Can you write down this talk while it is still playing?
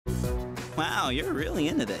Wow, you're really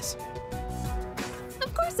into this.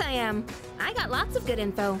 Of course I am. I got lots of good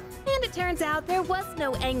info. And it turns out there was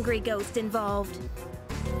no angry ghost involved.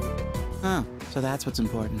 Oh, so that's what's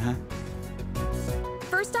important, huh?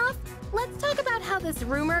 First off, let's talk about how this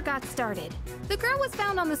rumor got started. The girl was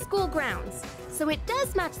found on the school grounds, so it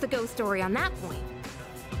does match the ghost story on that point.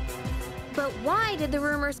 But why did the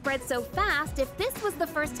rumor spread so fast if this was the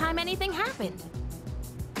first time anything happened?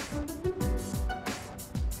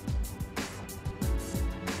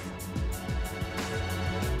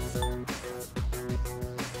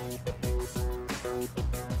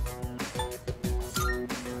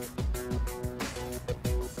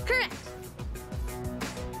 Correct.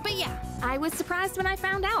 But yeah, I was surprised when I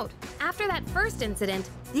found out. After that first incident,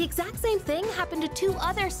 the exact same thing happened to 2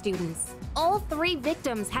 other students. All 3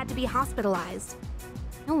 victims had to be hospitalized.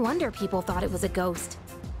 No wonder people thought it was a ghost.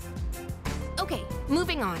 Okay,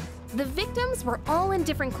 moving on. The victims were all in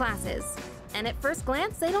different classes, and at first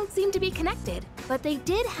glance, they don't seem to be connected, but they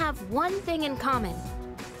did have one thing in common.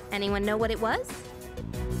 Anyone know what it was?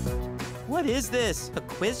 What is this? A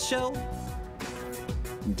quiz show?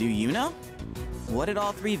 Do you know? What did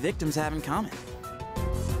all 3 victims have in common?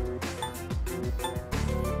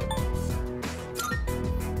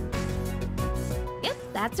 Yep,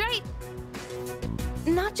 that's right.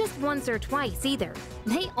 Not just once or twice either.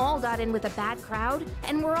 They all got in with a bad crowd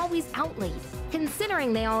and were always outlaid.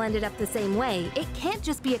 Considering they all ended up the same way, it can't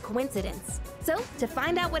just be a coincidence. So, to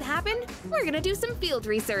find out what happened, we're gonna do some field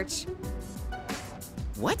research.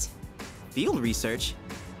 What? Field research?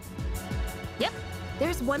 Yep,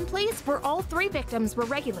 there's one place where all 3 victims were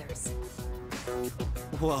regulars.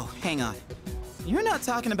 Whoa, hang on. You're not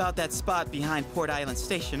talking about that spot behind Port Island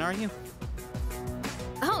Station, are you?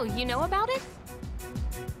 Oh, you know about it?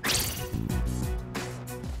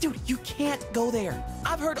 Dude, you can't go there.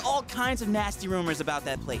 I've heard all kinds of nasty rumors about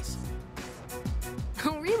that place.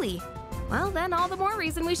 Oh, really? Well, then all the more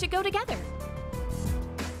reason we should go together.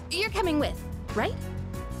 You're coming with, right?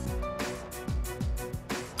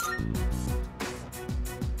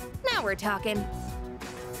 Now we're talking.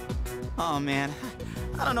 Oh man,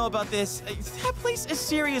 I don't know about this. That place is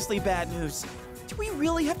seriously bad news. Do we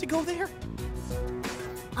really have to go there?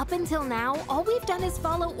 Up until now, all we've done is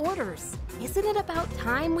follow orders. Isn't it about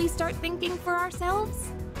time we start thinking for ourselves?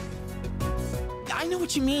 I know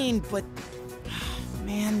what you mean, but...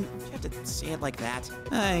 Man, you have to say it like that.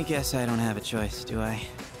 I guess I don't have a choice, do I?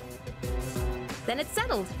 Then it's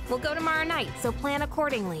settled. We'll go tomorrow night, so plan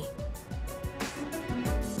accordingly.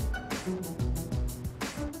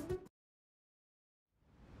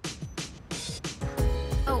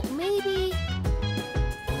 Oh, maybe...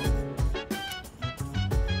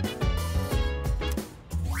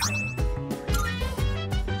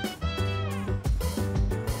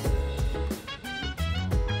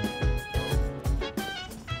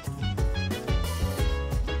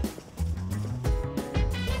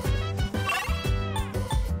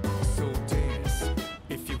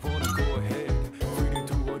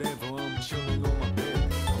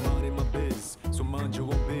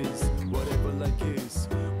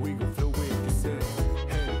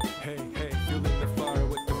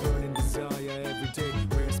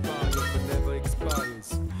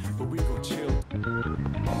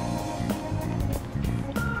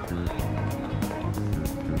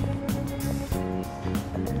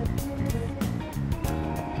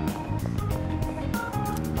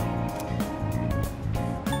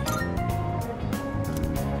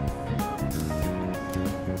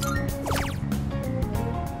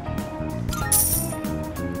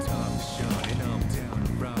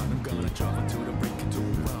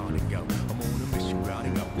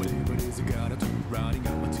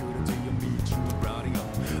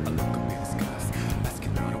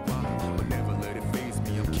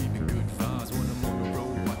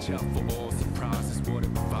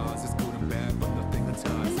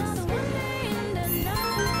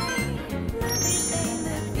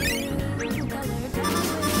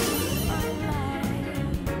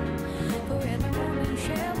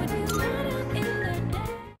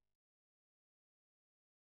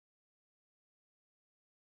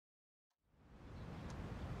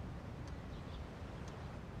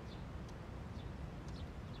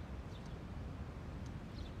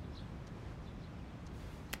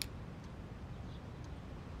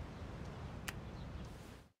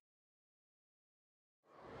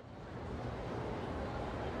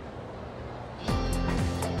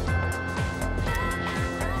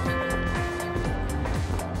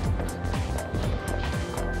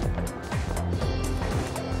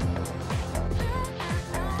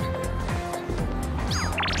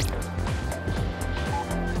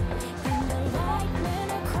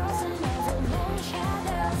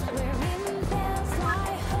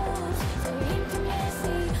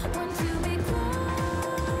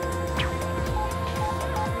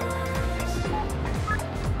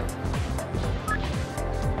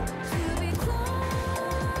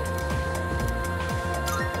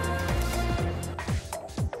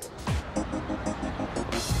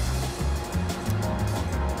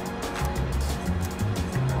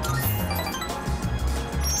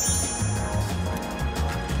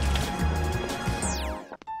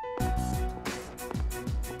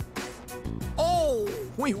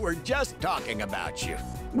 We were just talking about you.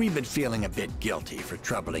 We've been feeling a bit guilty for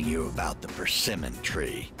troubling you about the persimmon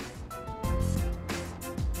tree.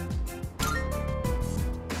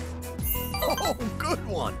 Oh, good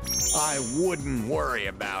one. I wouldn't worry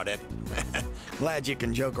about it. Glad you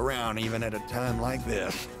can joke around even at a time like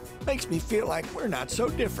this. Makes me feel like we're not so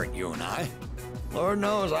different, you and I. Lord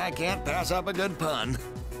knows I can't pass up a good pun.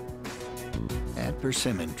 That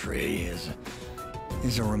persimmon tree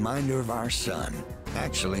is a reminder of our son.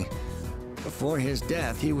 Actually, before his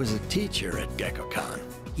death, he was a teacher at GeckoCon.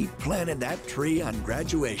 He planted that tree on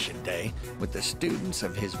graduation day with the students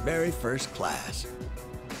of his very first class.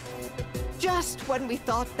 Just when we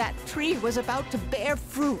thought that tree was about to bear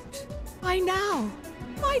fruit. Why now?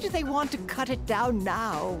 Why do they want to cut it down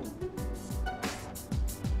now?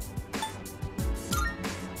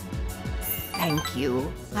 Thank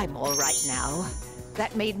you. I'm all right now.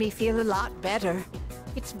 That made me feel a lot better.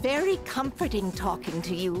 It's very comforting talking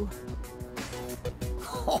to you.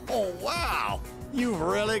 Oh, wow! You've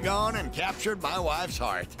really gone and captured my wife's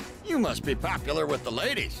heart. You must be popular with the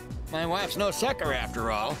ladies. My wife's no sucker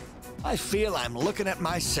after all. I feel I'm looking at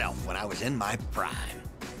myself when I was in my prime.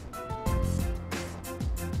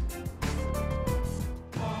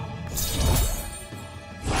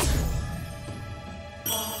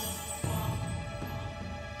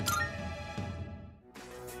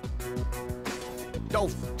 Don't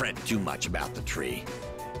fret too much about the tree.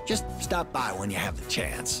 Just stop by when you have the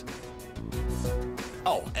chance.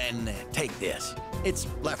 Oh, and take this. It's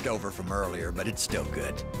left over from earlier, but it's still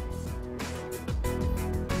good.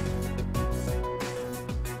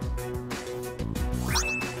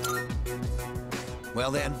 Well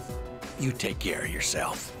then, you take care of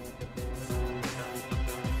yourself.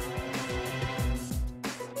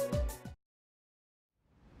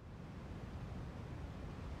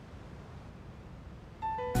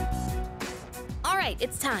 All right,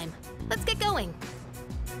 it's time. Let's get going.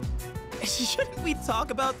 Shouldn't we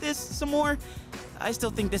talk about this some more? I still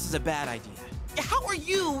think this is a bad idea. How are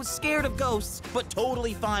you scared of ghosts, but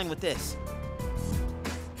totally fine with this?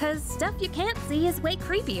 'Cause stuff you can't see is way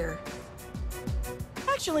creepier.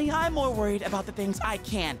 Actually, I'm more worried about the things I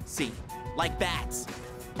can see, like bats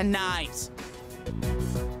and knives.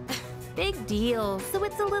 Big deal, so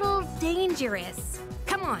it's a little dangerous.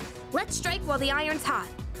 Come on, let's strike while the iron's hot.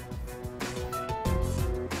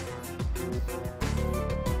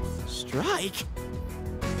 Strike?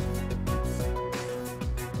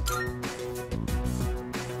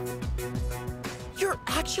 You're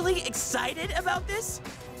actually excited about this?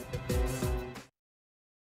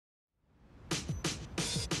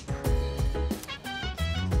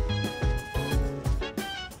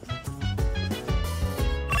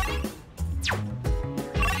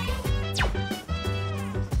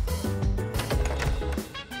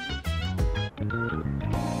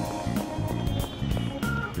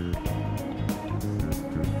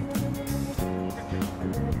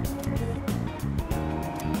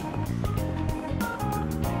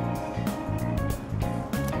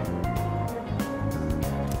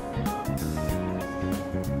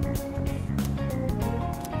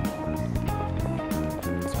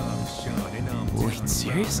 Wait,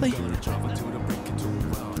 seriously?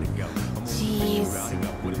 Jeez.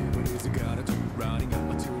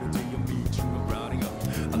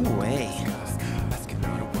 No way.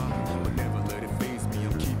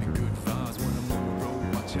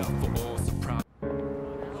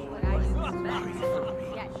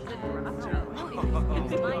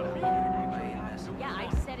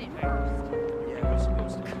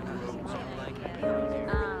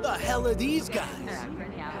 The hell are these guys?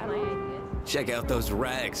 Check out those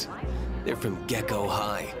rags. They're from Gecko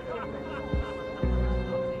High.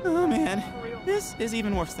 Oh man, this is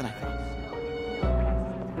even worse than I thought.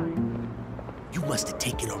 You must have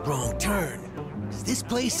taken a wrong turn. 'Cause this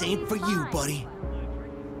place ain't for you, buddy.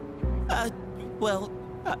 Well,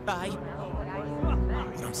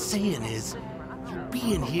 What I'm saying is, you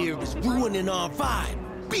being here is ruining our vibe.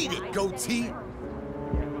 Beat it, goatee.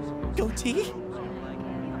 goatee?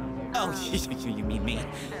 Oh, you mean me?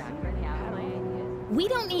 We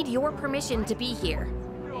don't need your permission to be here.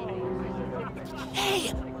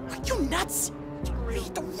 Hey, are you nuts?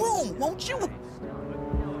 Read the room, won't you?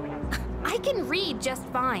 I can read just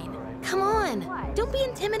fine. Come on, don't be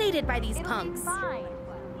intimidated by these punks.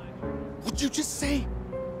 What'd you just say?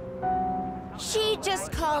 She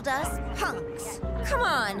just called us punks. Come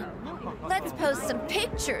on, let's post some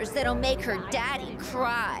pictures that'll make her daddy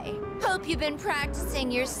cry. Hope you've been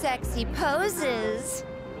practicing your sexy poses.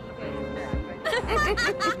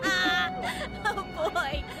 Oh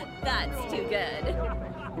boy, that's too good.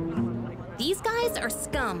 These guys are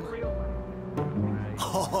scum.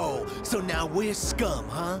 Oh, so now we're scum,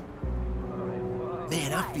 huh?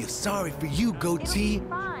 Man, I feel sorry for you, Goatee.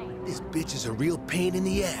 This bitch is a real pain in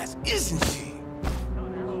the ass, isn't she?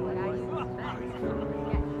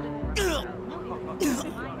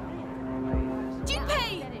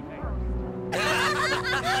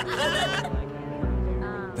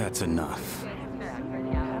 That's enough.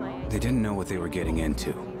 They didn't know what they were getting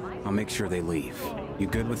into. I'll make sure they leave. You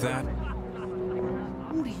good with that?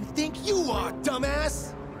 Who do you think you are,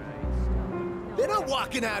 dumbass? They're not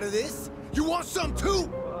walking out of this. You want some too?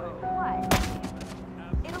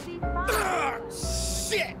 It'll be fine. Ah,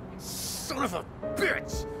 shit! Son of a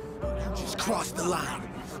bitch! You just crossed the line.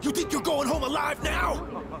 You think you're going home alive now?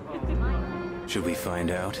 Should we find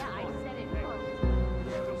out?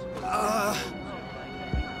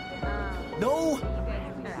 No?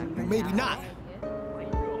 Well, maybe not.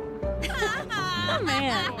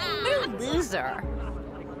 Man, you loser.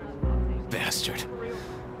 Bastard.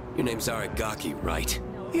 Your name's Aragaki, right?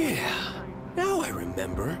 Yeah, now I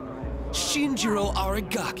remember. Shinjiro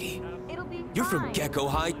Aragaki. You're from Gecko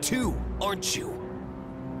High too, aren't you?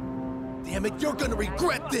 Damn it, you're gonna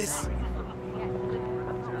regret this!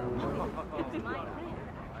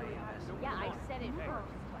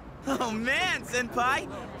 Oh man, Senpai!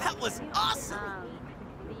 That was awesome!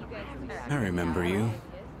 I remember you.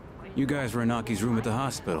 You guys were in Aki's room at the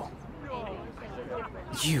hospital.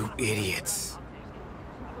 You idiots.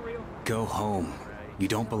 Go home. You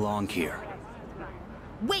don't belong here.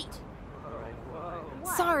 Wait!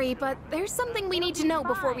 Sorry, but there's something we need to know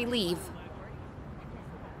before we leave.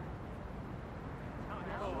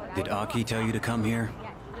 Did Aki tell you to come here?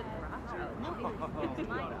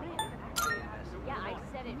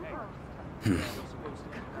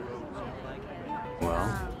 Well,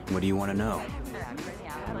 what do you want to know?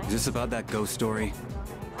 Is this about that ghost story?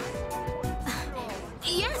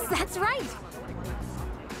 Yes, that's right!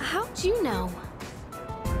 How'd you know?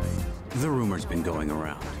 The rumor's been going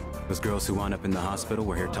around. Those girls who wound up in the hospital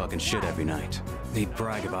were here talking shit every night. They'd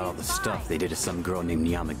brag about all the stuff they did to some girl named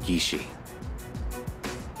Yamagishi.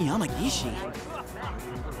 Yamagishi?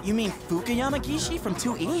 You mean Fuka Yamagishi from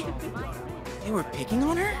 2E? They were picking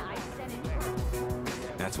on her?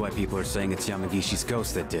 That's why people are saying it's Yamagishi's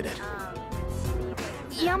ghost that did it.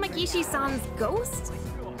 Yamagishi-san's ghost?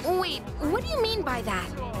 Wait, what do you mean by that?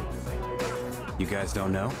 You guys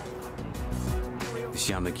don't know? This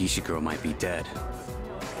Yamagishi girl might be dead.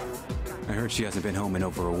 I heard she hasn't been home in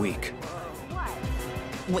over a week.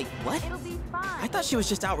 Wait, what? I thought she was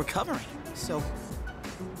just out recovering. So,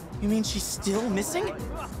 you mean she's still missing?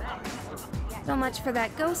 So much for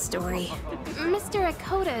that ghost story. Mr.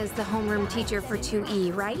 Akota is the homeroom teacher for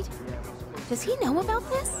 2E, right? Does he know about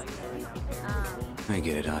this? I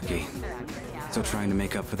get it, Aki. Still trying to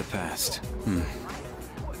make up for the past.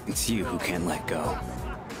 It's you who can't let go.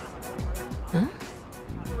 Huh?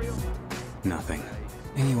 Nothing.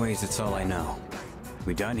 Anyways, it's all I know.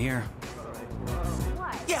 We done here?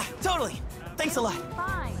 Yeah, totally. Thanks a lot.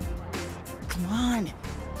 Come on,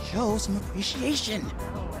 show some appreciation.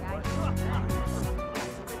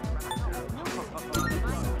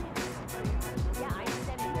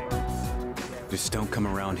 Just don't come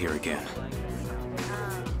around here again.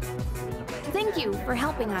 Thank you for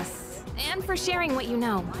helping us, and for sharing what you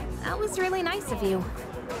know. That was really nice of you.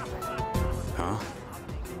 Huh?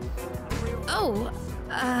 Oh,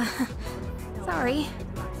 sorry.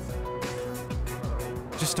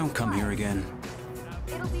 Just don't come here again.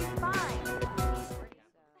 It'll be fine.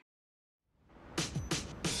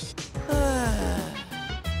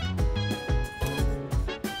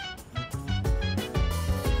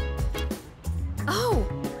 Oh!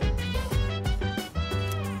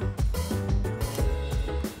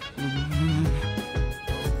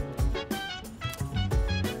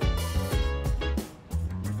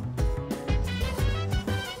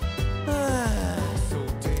 So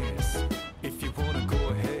dance. If you wanna go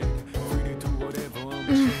ahead, free to do whatever. I'm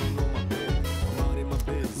chilling on my bed, minding my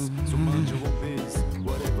biz. So mind your own biz,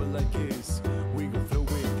 whatever like is. We gon' flow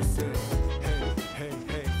with the set. Hey, hey,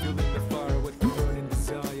 hey, feeling the fire with the burning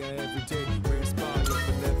desire every day. We're inspired,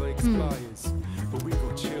 but never expires. But we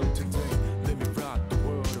gon' chill today. Let me rock the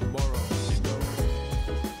world tomorrow. You know.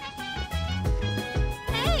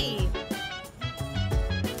 Hey!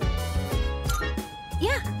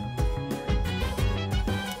 Yeah.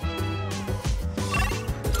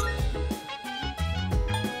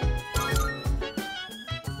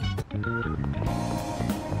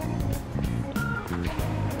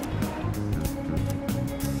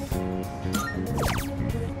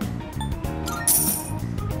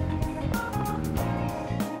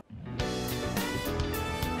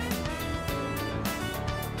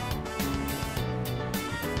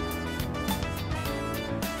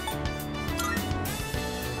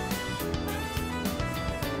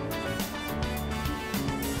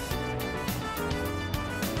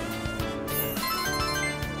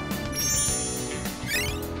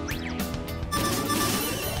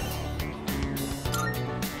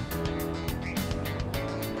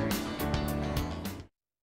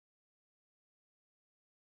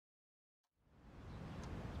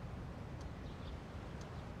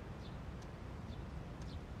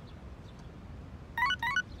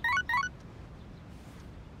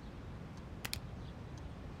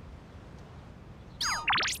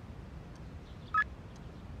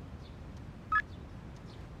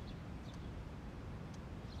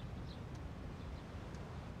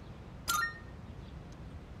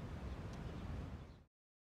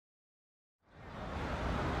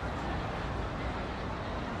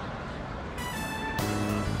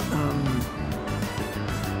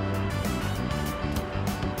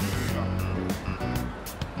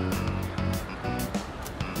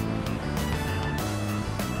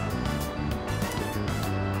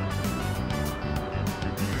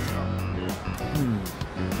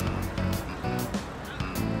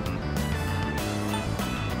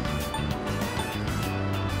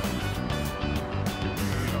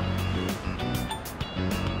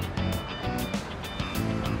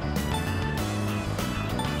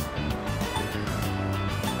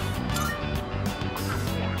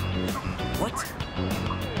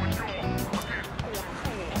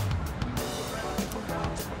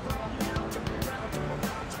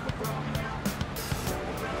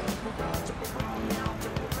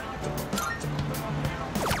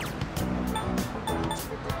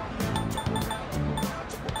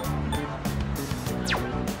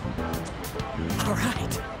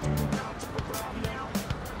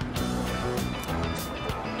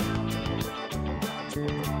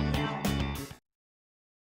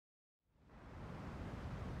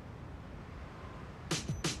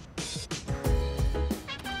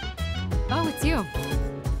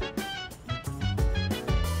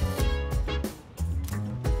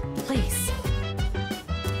 Please.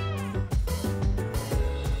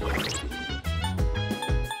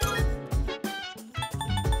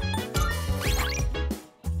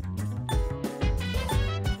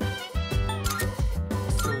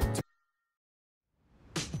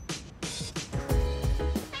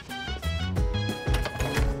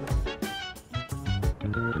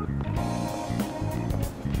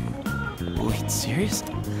 Wait, serious?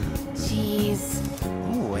 Jeez.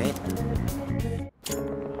 Oh, wait.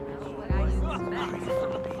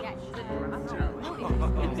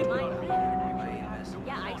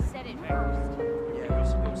 Yeah, I said it first. You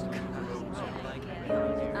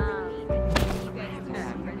guys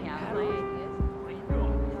have my ideas.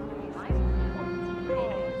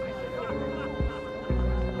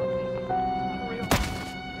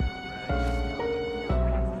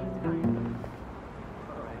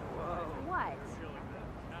 What?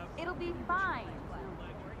 It'll be fine.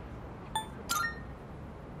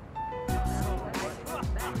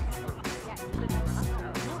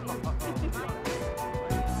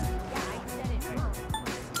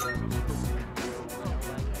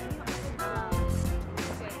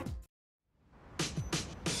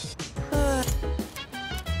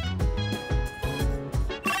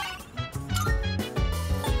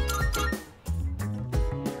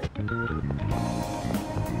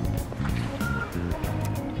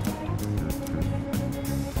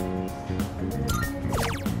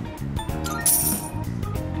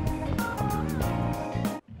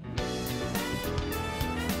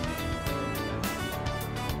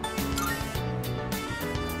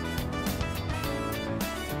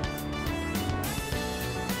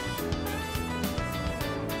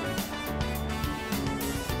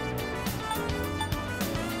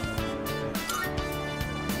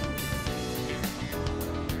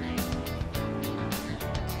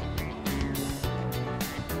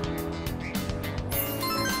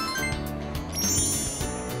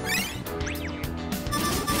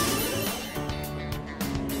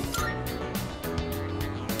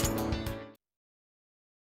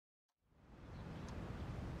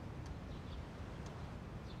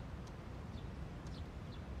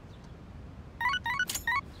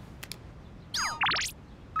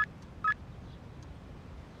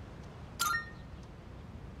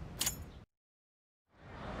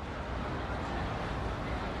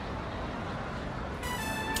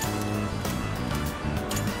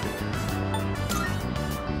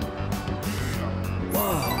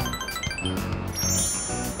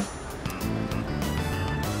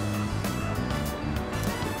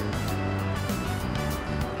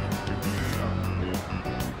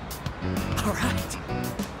 All right.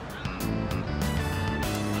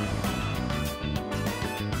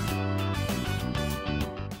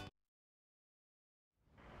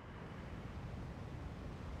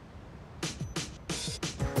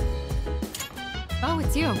 Oh,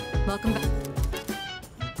 it's you. Welcome back.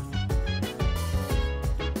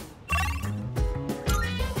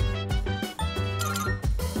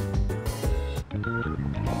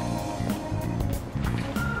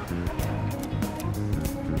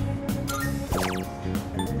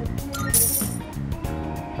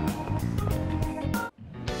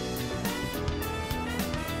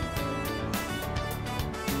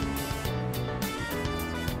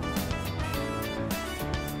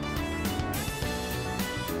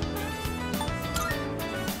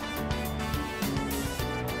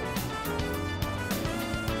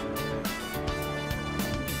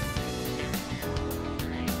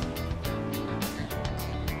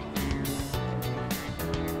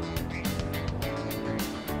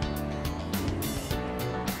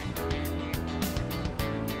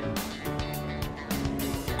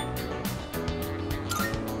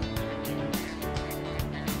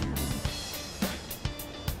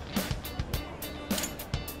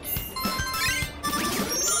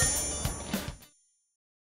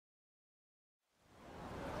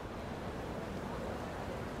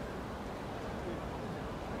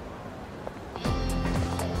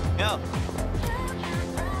 Yo.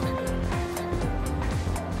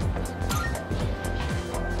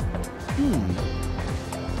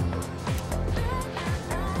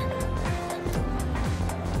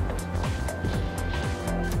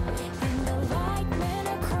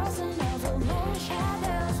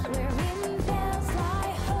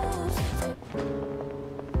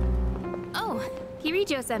 Oh,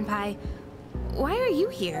 Kirijo-senpai. Why are you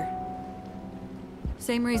here?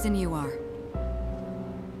 Same reason you are.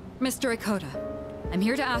 Mr. Ikoda, I'm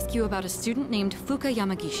here to ask you about a student named Fuka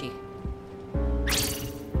Yamagishi.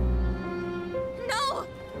 No!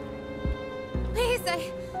 Please,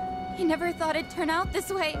 I never thought it'd turn out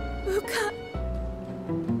this way. Fuka.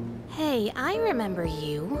 Hey, I remember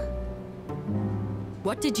you.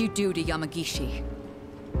 What did you do to Yamagishi?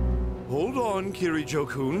 Hold on,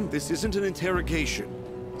 Kirijo-kun. This isn't an interrogation.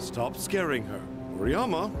 Stop scaring her.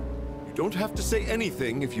 Moriyama, you don't have to say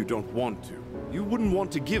anything if you don't want to. You wouldn't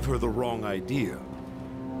want to give her the wrong idea.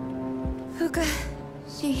 Fuka,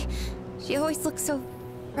 she always looked so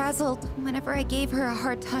frazzled whenever I gave her a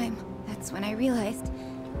hard time. That's when I realized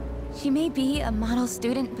she may be a model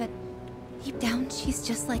student, but deep down she's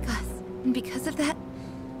just like us. And because of that,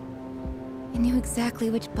 I knew exactly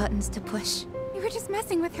which buttons to push. You were just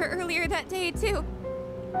messing with her earlier that day, too.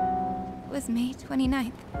 It was May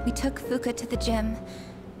 29th. We took Fuka to the gym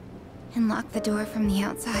and locked the door from the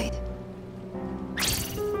outside.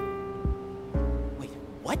 Wait,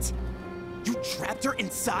 what? You trapped her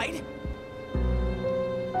inside?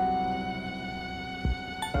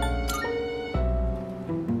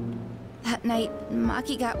 That night,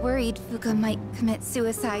 Maki got worried Fuka might commit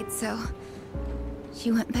suicide, so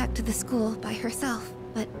she went back to the school by herself,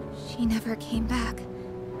 but she never came back.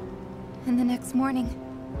 And the next morning,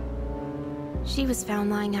 She was found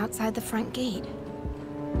lying outside the front gate.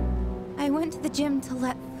 I went to the gym to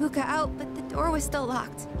let Fuka out, but the door was still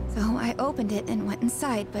locked. So I opened it and went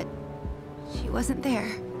inside, but she wasn't there.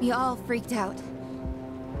 We all freaked out.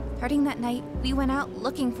 Starting that night, we went out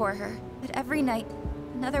looking for her, but every night,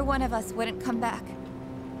 another one of us wouldn't come back.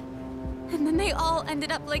 And then they all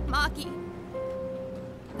ended up like Maki.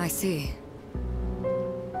 I see.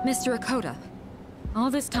 Mr. Akota,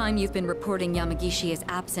 all this time you've been reporting Yamagishi as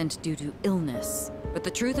absent due to illness. But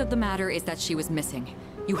the truth of the matter is that she was missing.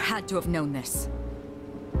 You had to have known this.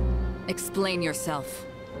 Explain yourself.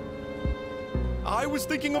 I was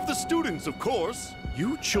thinking of the students, of course.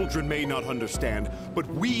 You children may not understand, but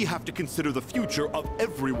we have to consider the future of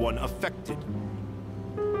everyone affected.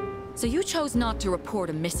 So you chose not to report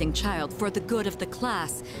a missing child for the good of the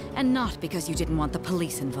class, and not because you didn't want the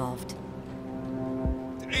police involved.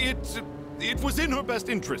 It was in her best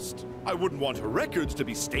interest. I wouldn't want her records to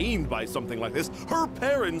be stained by something like this. Her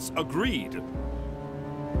parents agreed.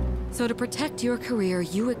 So to protect your career,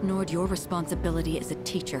 you ignored your responsibility as a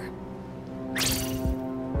teacher.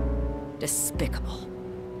 Despicable.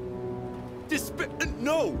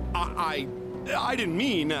 No, I didn't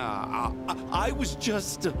mean, I was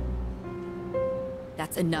just...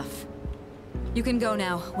 That's enough. You can go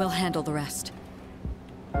now. We'll handle the rest.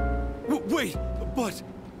 Wait, but...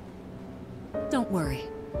 Don't worry.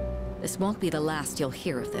 This won't be the last you'll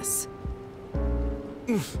hear of this.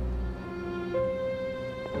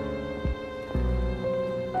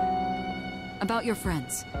 About your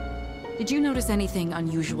friends. Did you notice anything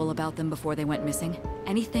unusual about them before they went missing?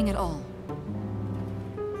 Anything at all?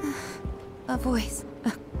 A voice.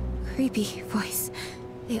 A creepy voice.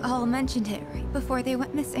 They all mentioned it right before they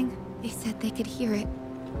went missing. They said they could hear it,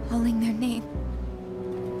 calling their name.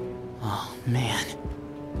 Oh, man.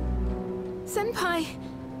 Senpai,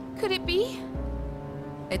 could it be?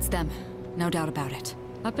 It's them, no doubt about it.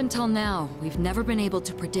 Up until now, we've never been able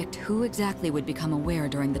to predict who exactly would become aware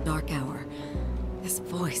during the dark hour. This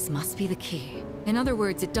voice must be the key. In other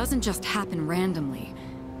words, it doesn't just happen randomly.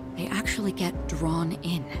 They actually get drawn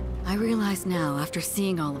in. I realize now, after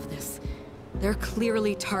seeing all of this, they're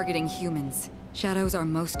clearly targeting humans. Shadows are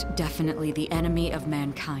most definitely the enemy of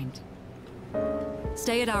mankind.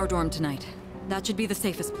 Stay at our dorm tonight. That should be the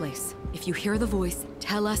safest place. If you hear the voice,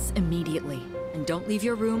 tell us immediately. And don't leave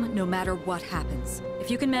your room no matter what happens.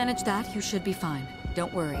 If you can manage that, you should be fine.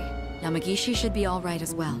 Don't worry. Yamagishi should be all right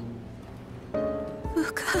as well.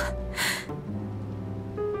 Fuka.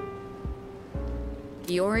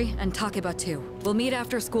 Iori and Takeba too. We'll meet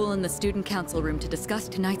after school in the student council room to discuss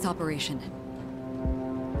tonight's operation.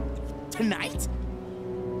 Tonight?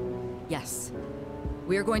 Yes.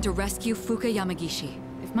 We are going to rescue Fuka Yamagishi.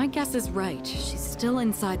 If my guess is right, she's still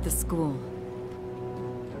inside the school.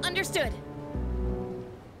 Understood.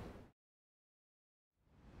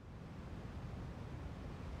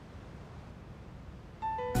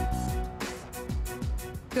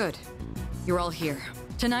 Good. You're all here.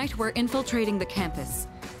 Tonight, we're infiltrating the campus.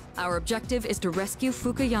 Our objective is to rescue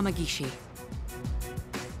Fuka Yamagishi.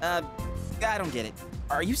 I don't get it.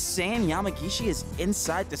 Are you saying Yamagishi is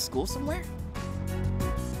inside the school somewhere?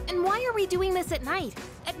 And why are we doing this at night?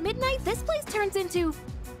 At midnight, this place turns into...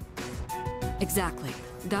 Exactly.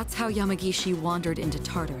 That's how Yamagishi wandered into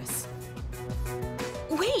Tartarus.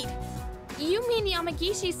 Wait! You mean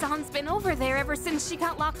Yamagishi-san's been over there ever since she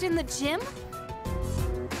got locked in the gym?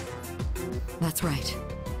 That's right.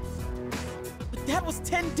 But that was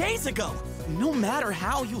 10 days ago! No matter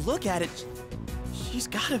how you look at it, she's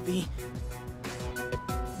gotta be...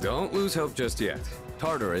 Don't lose hope just yet.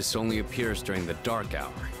 Tartarus only appears during the dark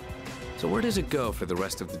hour. So where does it go for the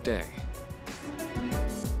rest of the day?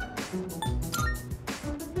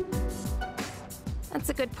 That's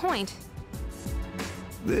a good point.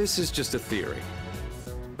 This is just a theory.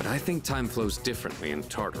 But I think time flows differently in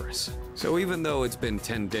Tartarus. So even though it's been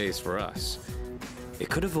 10 days for us, it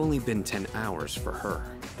could have only been 10 hours for her.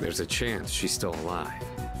 There's a chance she's still alive.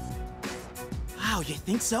 Wow, you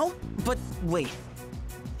think so? But wait,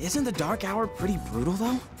 isn't the dark hour pretty brutal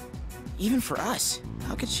though? Even for us,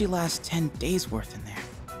 how could she last 10 days worth in there?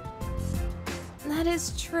 That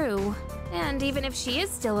is true. And even if she is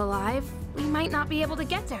still alive, we might not be able to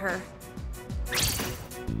get to her.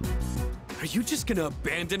 Are you just gonna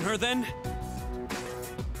abandon her then?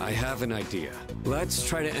 I have an idea. Let's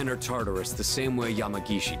try to enter Tartarus the same way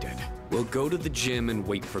Yamagishi did. We'll go to the gym and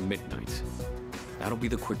wait for midnight. That'll be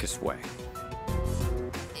the quickest way.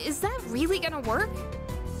 Is that really gonna work?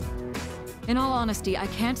 In all honesty, I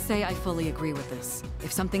can't say I fully agree with this.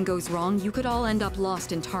 If something goes wrong, you could all end up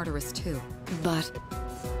lost in Tartarus too. But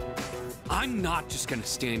I'm not just gonna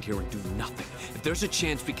stand here and do nothing. If there's a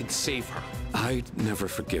chance we can save her, I'd never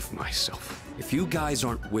forgive myself. If you guys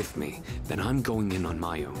aren't with me, then I'm going in on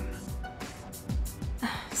my own.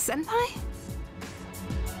 Senpai?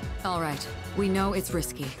 all right, we know it's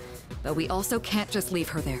risky, but we also can't just leave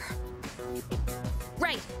her there.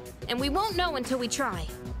 Right, and we won't know until we try.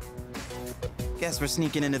 Guess we're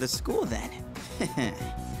sneaking into the school then.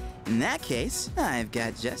 In that case, I've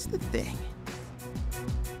got just the thing.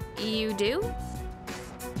 You do?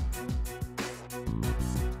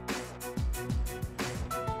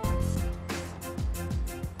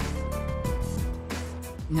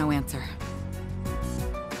 No answer.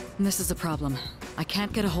 This is a problem. I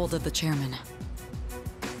can't get a hold of the chairman.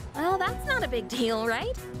 Well, that's not a big deal,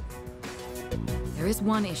 right? There is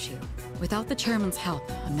one issue. Without the chairman's help,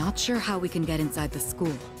 I'm not sure how we can get inside the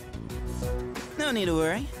school. No need to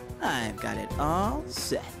worry. I've got it all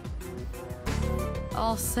set.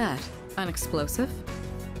 All set? An explosive?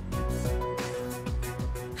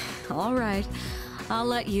 All right, I'll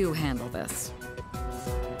let you handle this.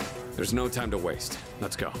 There's no time to waste.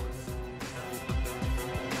 Let's go.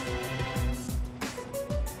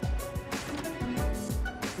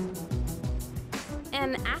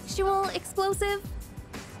 An actual explosive?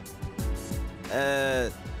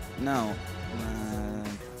 No.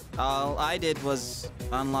 All I did was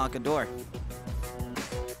unlock a door.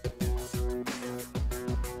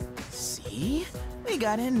 See? We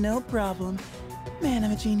got in no problem. Man,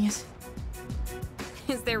 I'm a genius.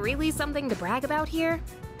 Is there really something to brag about here?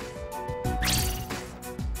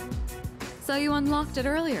 So you unlocked it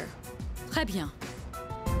earlier. Très bien.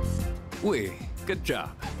 Oui, good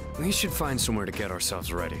job. We should find somewhere to get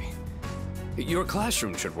ourselves ready. Your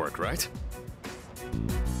classroom should work, right?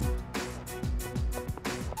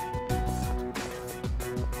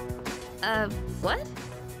 What?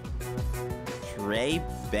 Trey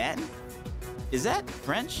Ben? Is that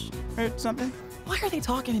French or something? Why are they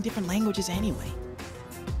talking in different languages anyway?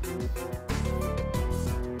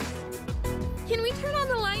 Can we turn on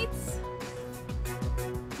the lights?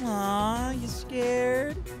 Aw, you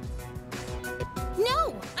scared?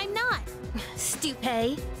 No, I'm not.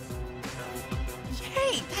 Stupid.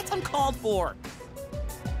 Hey, that's uncalled for.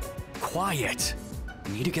 Quiet!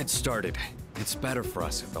 We need to get started. It's better for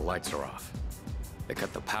us if the lights are off. They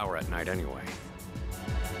cut the power at night anyway.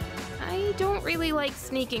 I don't really like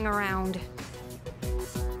sneaking around.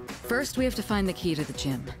 First, we have to find the key to the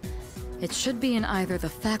gym. It should be in either the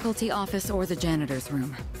faculty office or the janitor's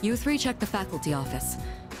room. You three check the faculty office.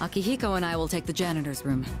 Akihiko and I will take the janitor's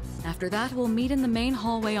room. After that, we'll meet in the main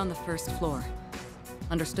hallway on the first floor.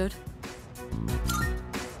 Understood?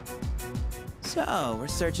 So, we're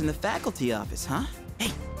searching the faculty office, huh?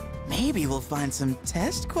 Hey, maybe we'll find some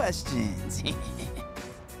test questions.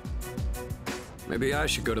 Maybe I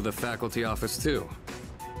should go to the faculty office too.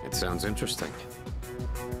 It sounds interesting.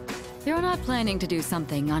 You're not planning to do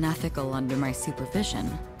something unethical under my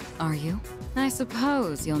supervision, are you? I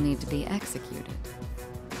suppose you'll need to be executed.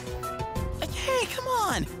 Hey, come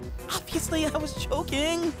on! Obviously, I was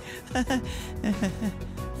joking.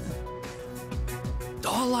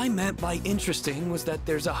 All I meant by interesting was that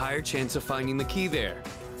there's a higher chance of finding the key there.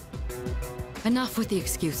 Enough with the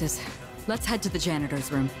excuses. Let's head to the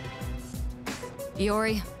janitor's room.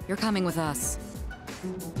 Iori, you're coming with us.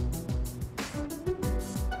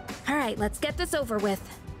 All right, let's get this over with.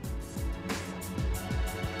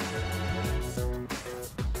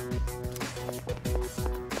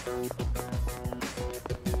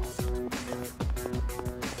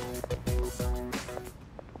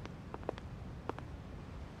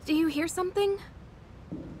 Do you hear something?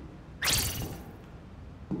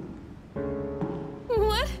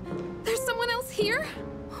 What? There's someone else here?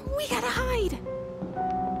 We gotta hide.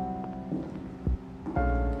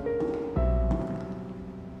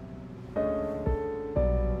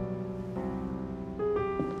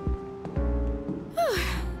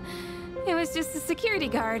 It was just a security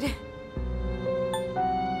guard.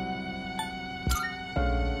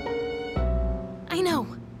 I know.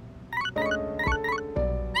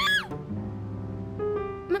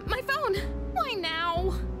 My phone! Why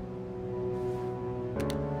now?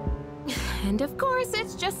 And of course,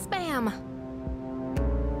 it's just spam.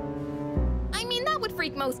 I mean, that would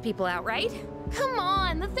freak most people out, right? Come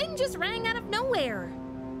on, the thing just rang out of nowhere.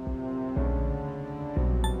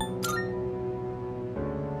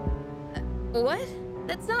 What?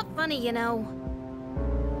 That's not funny, you know.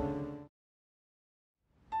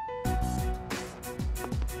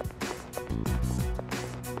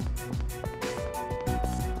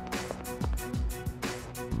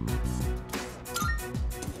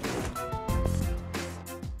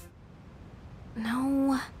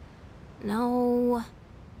 No.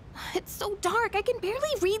 It's so dark, I can barely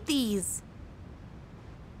read these.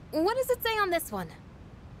 What does it say on this one?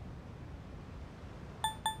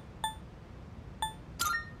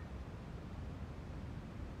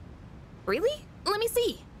 Really? Let me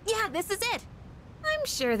see. Yeah, this is it. I'm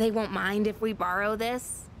sure they won't mind if we borrow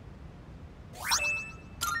this.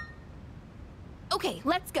 Okay,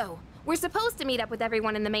 let's go. We're supposed to meet up with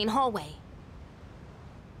everyone in the main hallway.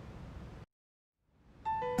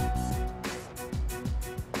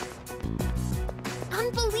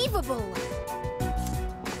 Unbelievable!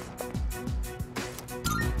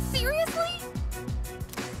 Seriously?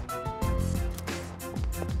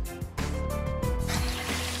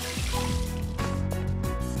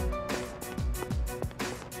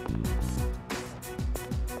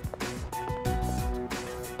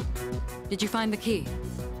 Did you find the key?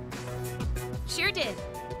 Sure did.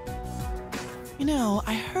 You know,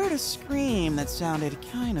 I heard a scream that sounded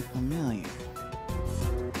kind of familiar.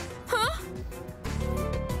 Huh?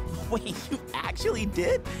 Wait, you actually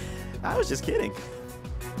did? I was just kidding.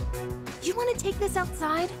 You want to take this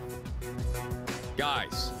outside?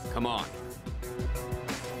 Guys, come on.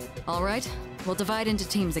 All right, we'll divide into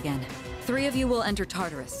teams again. 3 of you will enter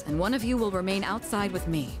Tartarus, and 1 of you will remain outside with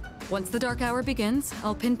me. Once the dark hour begins,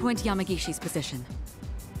 I'll pinpoint Yamagishi's position.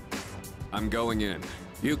 I'm going in.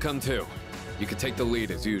 You come too. You can take the lead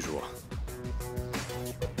as usual.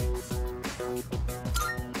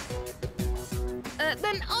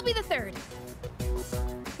 Then I'll be the 3rd.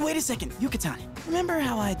 Wait a second, Yucatan. Remember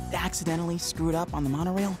how I accidentally screwed up on the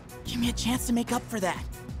monorail? Give me a chance to make up for that.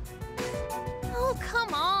 Oh,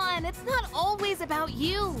 come on. It's not always about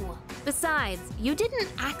you. Besides, you didn't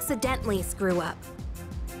accidentally screw up.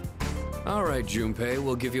 All right, Junpei,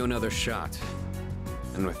 we'll give you another shot.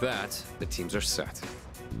 And with that, the teams are set.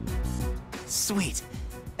 Sweet.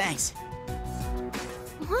 Thanks.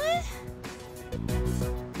 What?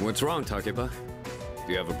 What's wrong, Takeba?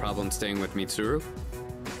 Do you have a problem staying with Mitsuru?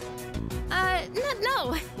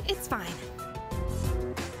 No, it's fine.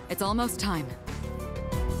 It's almost time.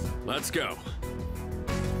 Let's go.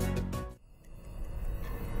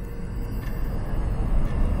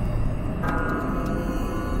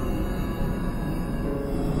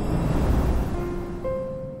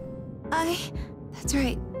 That's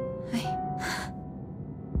right.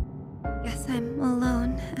 Guess I'm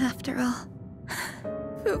alone after all.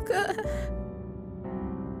 Fuka.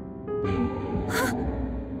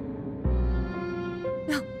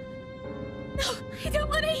 No, I don't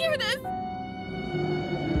want to hear this.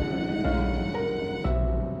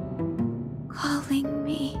 Calling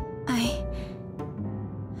me. I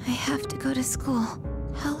have to go to school.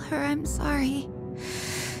 Tell her I'm sorry.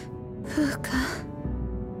 Fuka.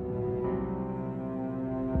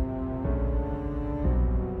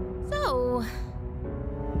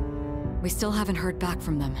 We still haven't heard back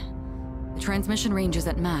from them. The transmission range is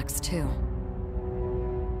at max, too.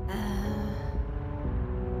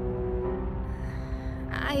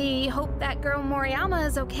 I hope that girl Moriyama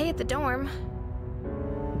is okay at the dorm.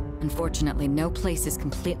 Unfortunately, no place is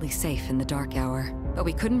completely safe in the dark hour, but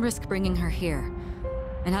we couldn't risk bringing her here.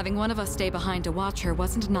 And having one of us stay behind to watch her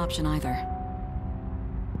wasn't an option either.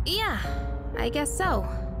 Yeah, I guess so.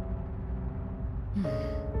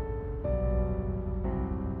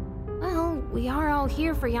 Well, we are all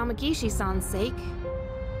here for Yamagishi-san's sake.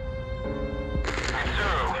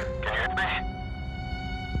 Mitsuru, can you hear me?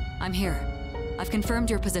 I'm here. I've confirmed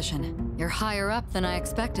your position. You're higher up than I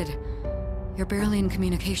expected. You're barely in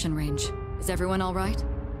communication range. Is everyone all right?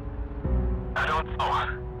 I don't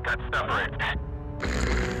know. Got separated.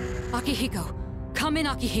 Akihiko! Come in,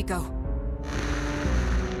 Akihiko!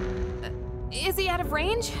 Is he out of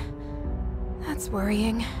range? That's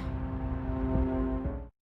worrying.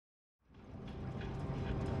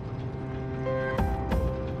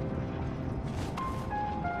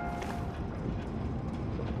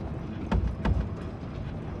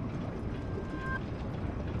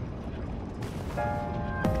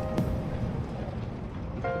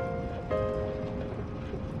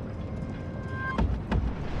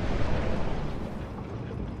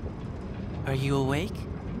 Are you awake?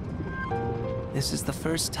 This is the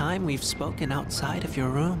first time we've spoken outside of your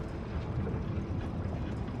room.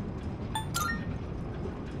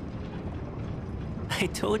 I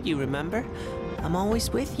told you, remember? I'm always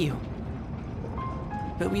with you.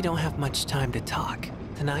 But we don't have much time to talk.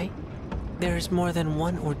 Tonight, there is more than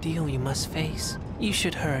one ordeal you must face. You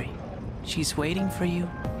should hurry. She's waiting for you.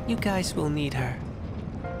 You guys will need her.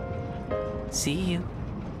 See you.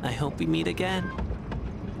 I hope we meet again.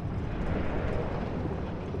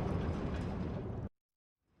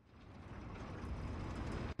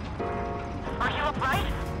 Are you alright?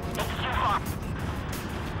 It's too far.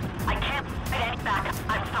 I can't fit any back.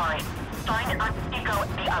 I'm sorry. Find Nico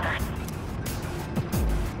the other.